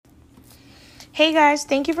Hey guys,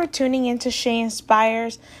 thank you for tuning in to Shay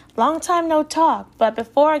Inspires. Long time no talk, but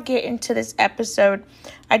before I get into this episode,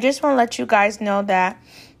 I just want to let you guys know that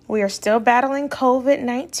we are still battling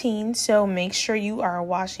COVID-19, so make sure you are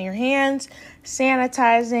washing your hands,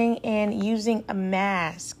 sanitizing, and using a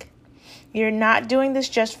mask. You're not doing this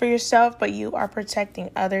just for yourself, but you are protecting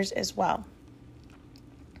others as well.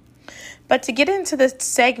 But to get into this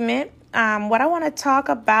segment, what I want to talk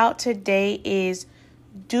about today is,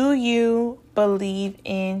 do you believe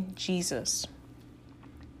in Jesus?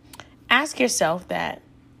 Ask yourself that.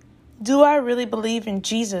 Do I really believe in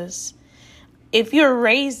Jesus? If you're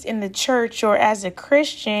raised in the church or as a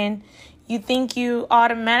Christian, you think you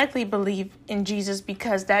automatically believe in Jesus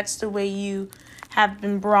because that's the way you have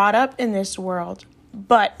been brought up in this world.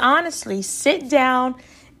 But honestly, sit down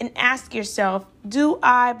and ask yourself, do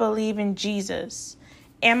I believe in Jesus?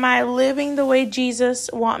 Am I living the way Jesus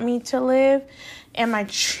wants me to live? Am I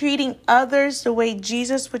treating others the way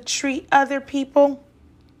Jesus would treat other people?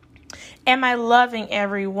 Am I loving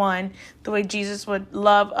everyone the way Jesus would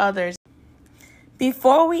love others?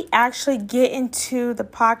 Before we actually get into the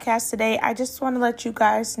podcast today, I just want to let you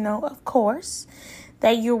guys know, of course,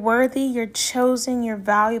 that you're worthy, you're chosen, you're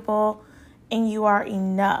valuable, and you are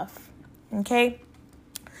enough. Okay?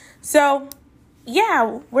 So,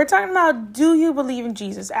 yeah, we're talking about, do you believe in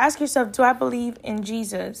Jesus? Ask yourself, do I believe in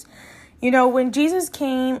Jesus? You know, when Jesus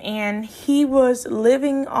came and he was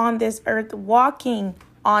living on this earth, walking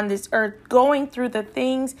on this earth, going through the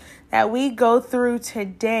things that we go through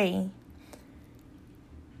today,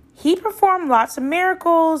 he performed lots of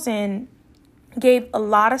miracles and gave a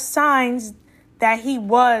lot of signs that he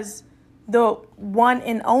was the one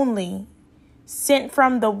and only, sent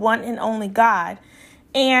from the one and only God.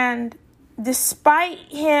 And despite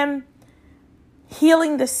him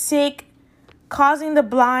healing the sick, causing the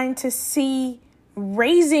blind to see,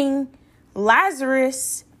 raising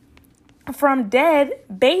Lazarus from dead,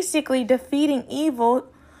 basically defeating evil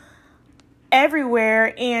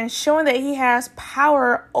everywhere and showing that he has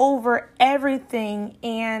power over everything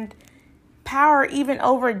and power even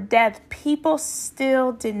over death, people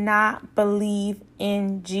still did not believe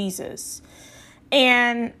in Jesus.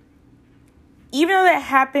 And even though that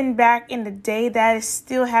happened back in the day, that is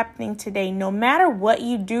still happening today. No matter what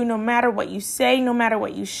you do, no matter what you say, no matter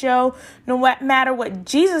what you show, no matter what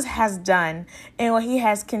Jesus has done and what he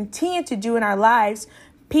has continued to do in our lives,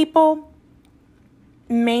 people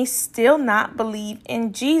may still not believe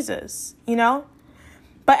in Jesus, you know?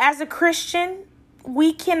 But as a Christian,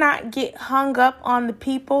 we cannot get hung up on the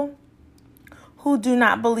people who do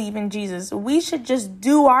not believe in Jesus. We should just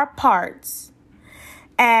do our parts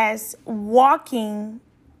as walking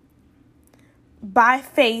by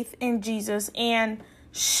faith in Jesus and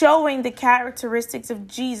showing the characteristics of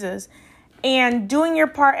Jesus and doing your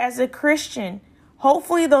part as a Christian.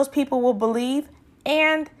 Hopefully those people will believe,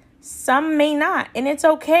 and some may not, and it's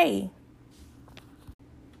okay.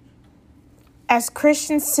 As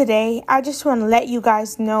Christians today, I just want to let you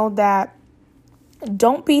guys know that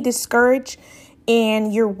don't be discouraged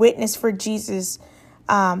in your witness for Jesus.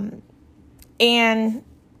 And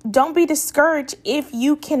don't be discouraged if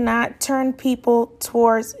you cannot turn people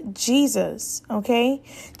towards Jesus, okay?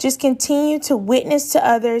 Just continue to witness to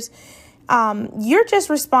others. You're just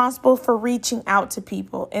responsible for reaching out to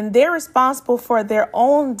people, and they're responsible for their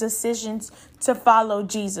own decisions to follow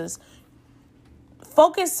Jesus.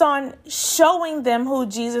 Focus on showing them who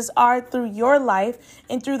Jesus are through your life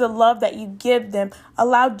and through the love that you give them.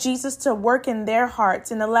 Allow Jesus to work in their hearts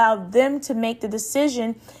and allow them to make the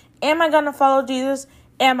decision. Am I going to follow Jesus?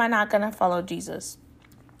 Am I not going to follow Jesus?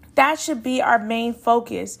 That should be our main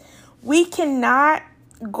focus. We cannot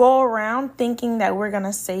go around thinking that we're going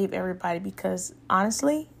to save everybody because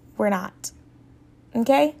honestly, we're not.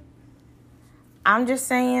 Okay? I'm just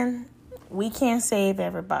saying we can't save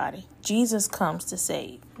everybody. Jesus comes to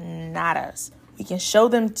save, not us. We can show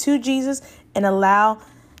them to Jesus and allow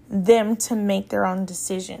them to make their own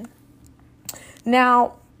decision.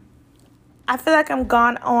 Now, I feel like I'm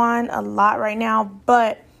gone on a lot right now,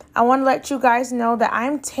 but I want to let you guys know that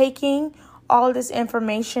I'm taking all of this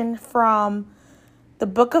information from the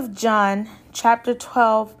book of John, chapter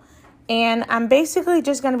 12, and I'm basically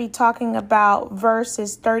just going to be talking about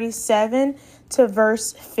verses 37 to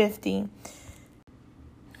verse 50.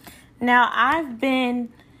 Now, I've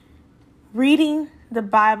been reading the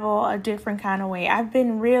Bible a different kind of way. I've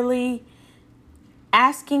been really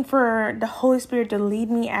asking for the Holy Spirit to lead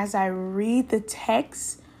me as I read the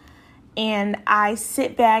text, and I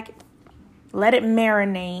sit back, let it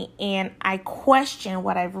marinate, and I question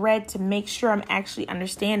what I've read to make sure I'm actually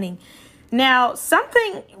understanding. Now,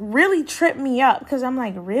 something really tripped me up because I'm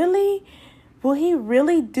like, really? will he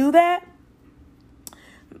really do that?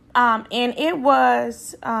 And it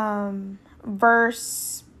was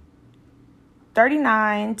verse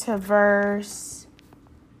 39 to verse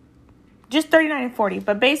just 39 and 40.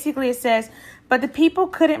 But basically it says, but the people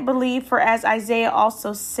couldn't believe, for as Isaiah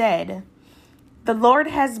also said, the Lord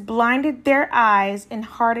has blinded their eyes and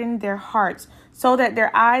hardened their hearts, so that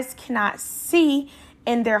their eyes cannot see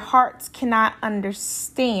and their hearts cannot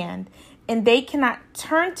understand, and they cannot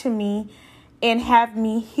turn to me and have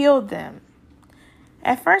me heal them.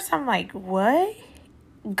 At first I'm like, what?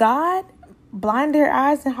 God blind their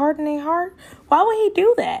eyes and harden their heart? Why would he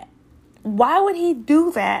do that? Why would he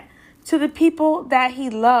do that to the people that he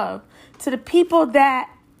loved, to the people that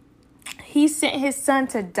he sent his son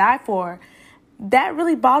to die for? That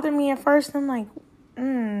really bothered me at first. I'm like,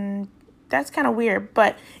 that's kind of weird.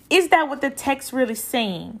 But is that what the text really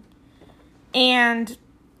saying? And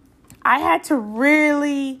I had to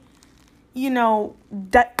really,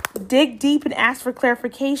 dig deep and ask for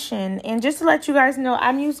clarification. And just to let you guys know,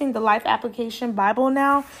 I'm using the Life Application Bible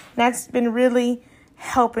now. That's been really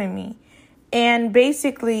helping me. And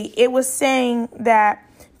basically, it was saying that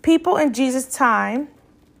people in Jesus' time,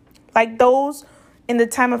 like those in the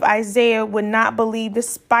time of Isaiah, would not believe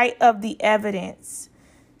despite of the evidence.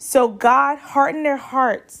 So God hardened their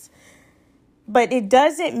hearts. But it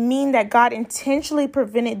doesn't mean that God intentionally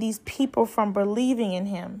prevented these people from believing in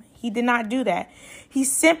him. He did not do that. He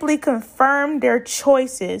simply confirmed their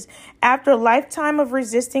choices. After a lifetime of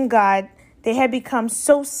resisting God, they had become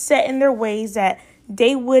so set in their ways that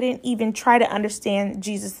they wouldn't even try to understand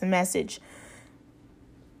Jesus' message.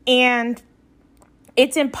 And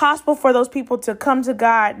it's impossible for those people to come to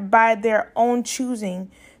God by their own choosing,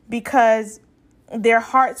 because their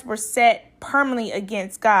hearts were set permanently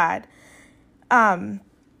against God.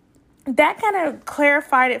 That kind of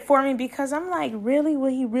clarified it for me, because I'm like, really? Will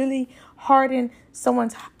he really harden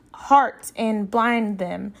someone's heart and blind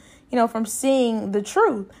them, from seeing the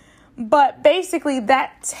truth? But basically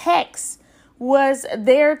that text was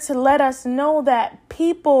there to let us know that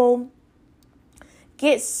people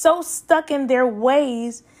get so stuck in their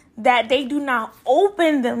ways that they do not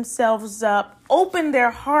open themselves up, open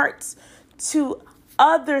their hearts to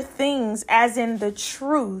other things, as in the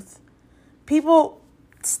truth. People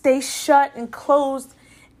stay shut and closed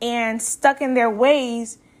and stuck in their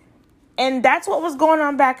ways. And that's what was going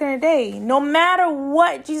on back in the day. No matter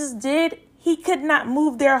what Jesus did, he could not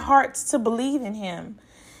move their hearts to believe in him.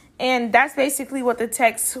 And that's basically what the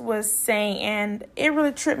text was saying. And it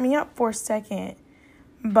really tripped me up for a second.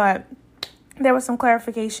 But there was some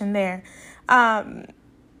clarification there. The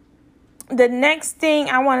next thing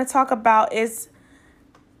I want to talk about is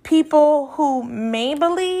people who may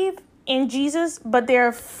believe in Jesus, but they're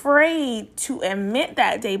afraid to admit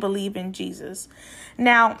that they believe in Jesus.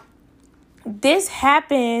 Now, this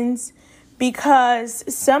happens because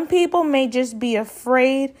some people may just be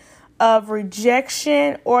afraid of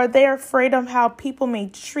rejection, or they're afraid of how people may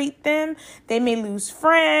treat them. They may lose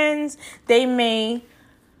friends. They may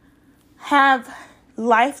have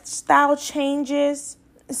lifestyle changes.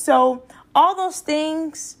 So all those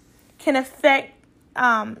things can affect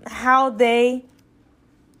how they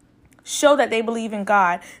show that they believe in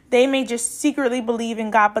God. They may just secretly believe in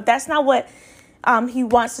God, but that's not what he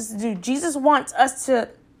wants us to do. Jesus wants us to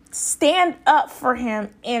stand up for him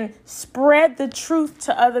and spread the truth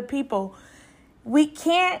to other people. We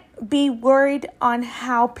can't be worried on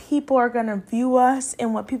how people are going to view us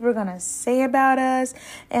and what people are going to say about us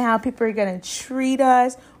and how people are going to treat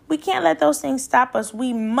us. We can't let those things stop us.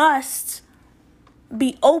 We must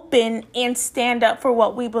be open and stand up for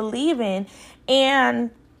what we believe in.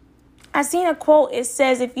 And I seen a quote. It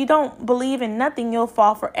says, if you don't believe in nothing, you'll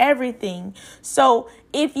fall for everything. So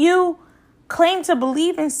if you claim to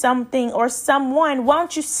believe in something or someone, why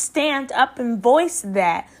don't you stand up and voice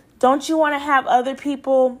that? Don't you want to have other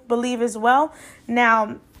people believe as well?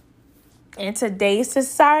 Now, in today's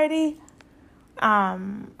society, a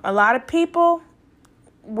lot of people,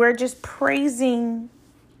 we're just praising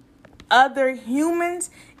other humans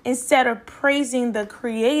instead of praising the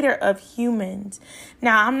creator of humans.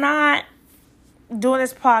 Now, I'm not doing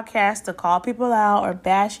this podcast to call people out or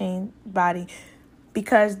bashing anybody,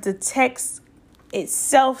 because the text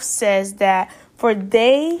itself says that for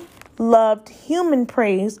they loved human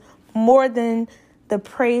praise more than the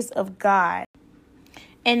praise of God.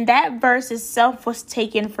 And that verse itself was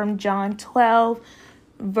taken from John 12,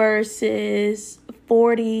 verses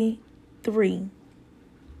 43.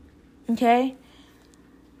 Okay?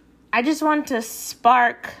 I just want to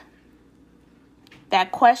spark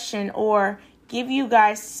that question, or give you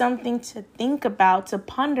guys something to think about, to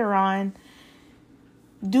ponder on.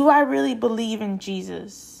 Do I really believe in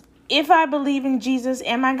Jesus? If I believe in Jesus,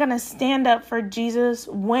 am I going to stand up for Jesus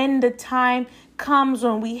when the time comes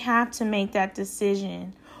when we have to make that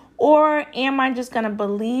decision? Or am I just going to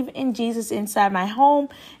believe in Jesus inside my home,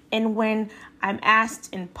 and when I'm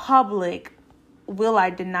asked in public, will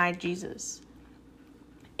I deny Jesus?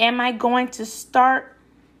 Am I going to start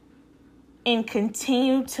and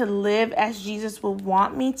continue to live as Jesus would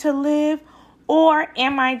want me to live? Or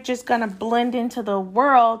am I just going to blend into the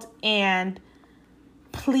world and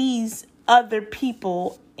please other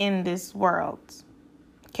people in this world?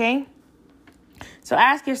 Okay? So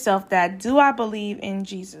ask yourself that. Do I believe in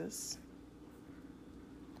Jesus?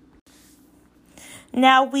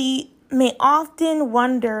 Now, we may often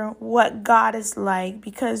wonder what God is like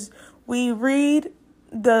because we read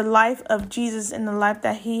the life of Jesus and the life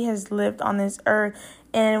that he has lived on this earth,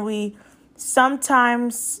 and we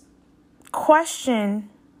sometimes question,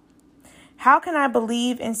 how can I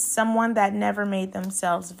believe in someone that never made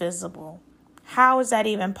themselves visible? How is that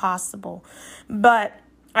even possible? But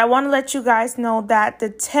I want to let you guys know that the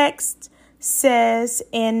text says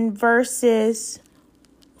in verses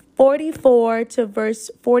 44 to verse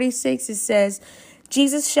 46, it says,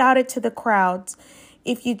 Jesus shouted to the crowds,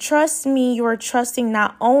 "If you trust me, you are trusting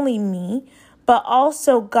not only me, but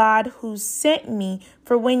also God who sent me.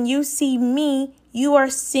 For when you see me, you are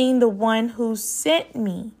seeing the one who sent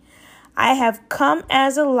me. I have come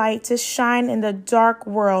as a light to shine in the dark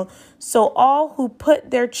world, so all who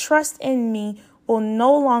put their trust in me will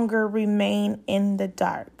no longer remain in the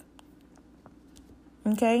dark."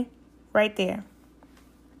 Okay, right there.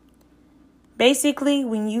 Basically,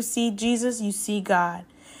 when you see Jesus, you see God.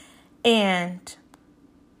 And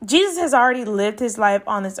Jesus has already lived his life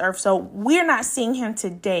on this earth, so we're not seeing him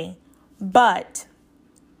today. But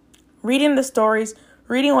reading the stories,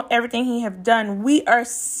 reading everything he have done, we are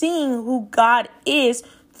seeing who God is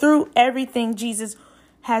through everything Jesus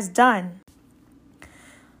has done.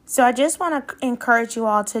 So I just want to encourage you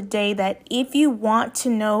all today that if you want to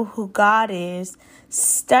know who God is,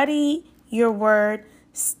 study your word,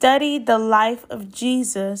 study the life of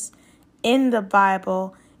Jesus in the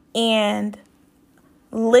Bible, and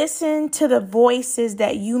listen to the voices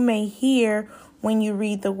that you may hear when you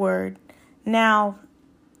read the word. Now,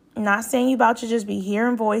 I'm not saying you about to just be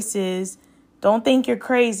hearing voices. Don't think you're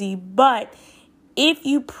crazy. But if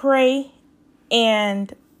you pray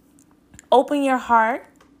and open your heart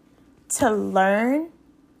to learn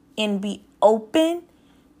and be open,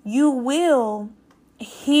 you will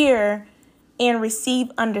hear and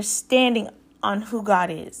receive understanding on who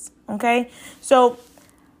God is. Okay? So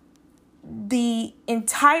the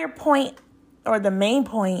entire point, or the main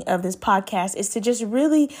point of this podcast, is to just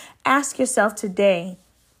really ask yourself today,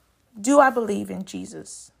 do I believe in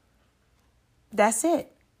Jesus? That's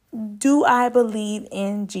it. Do I believe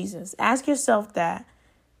in Jesus? Ask yourself that.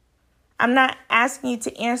 I'm not asking you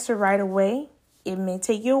to answer right away. It may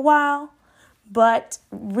take you a while, but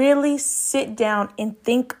really sit down and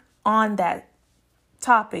think on that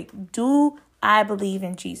topic. Do I believe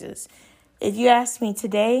in Jesus? If you ask me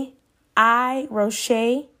today,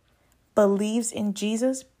 Roche, believes in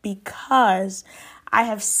Jesus because I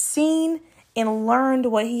have seen and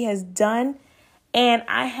learned what he has done, and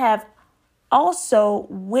I have also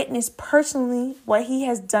witnessed personally what he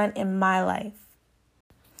has done in my life.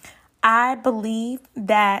 I believe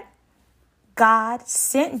that God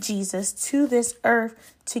sent Jesus to this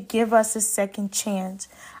earth to give us a second chance.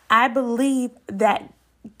 I believe that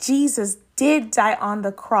Jesus did die on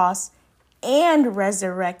the cross and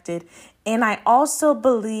resurrected. And I also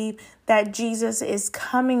believe that Jesus is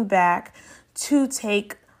coming back to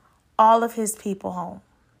take all of his people home.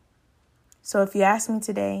 So if you ask me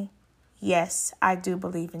today, yes, I do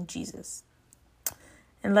believe in Jesus.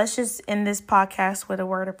 And let's just end this podcast with a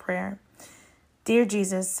word of prayer. Dear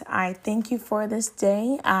Jesus, I thank you for this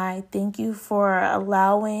day. I thank you for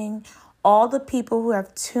allowing all the people who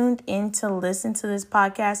have tuned in to listen to this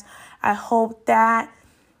podcast. I hope that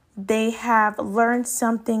they have learned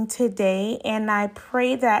something today, and I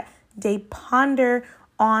pray that they ponder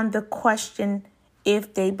on the question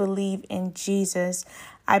if they believe in Jesus.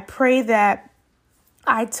 I pray that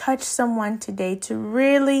I touch someone today to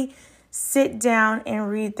really sit down and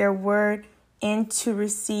read their word and to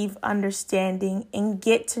receive understanding and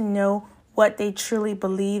get to know what they truly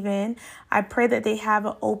believe in. I pray that they have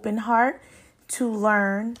an open heart to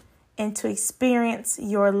learn and to experience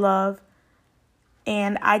your love.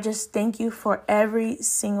 And I just thank you for every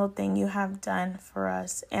single thing you have done for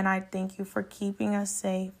us. And I thank you for keeping us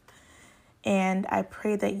safe. And I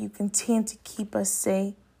pray that you continue to keep us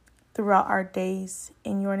safe throughout our days.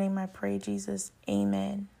 In your name I pray, Jesus.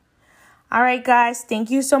 Amen. All right, guys. Thank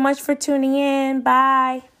you so much for tuning in.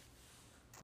 Bye.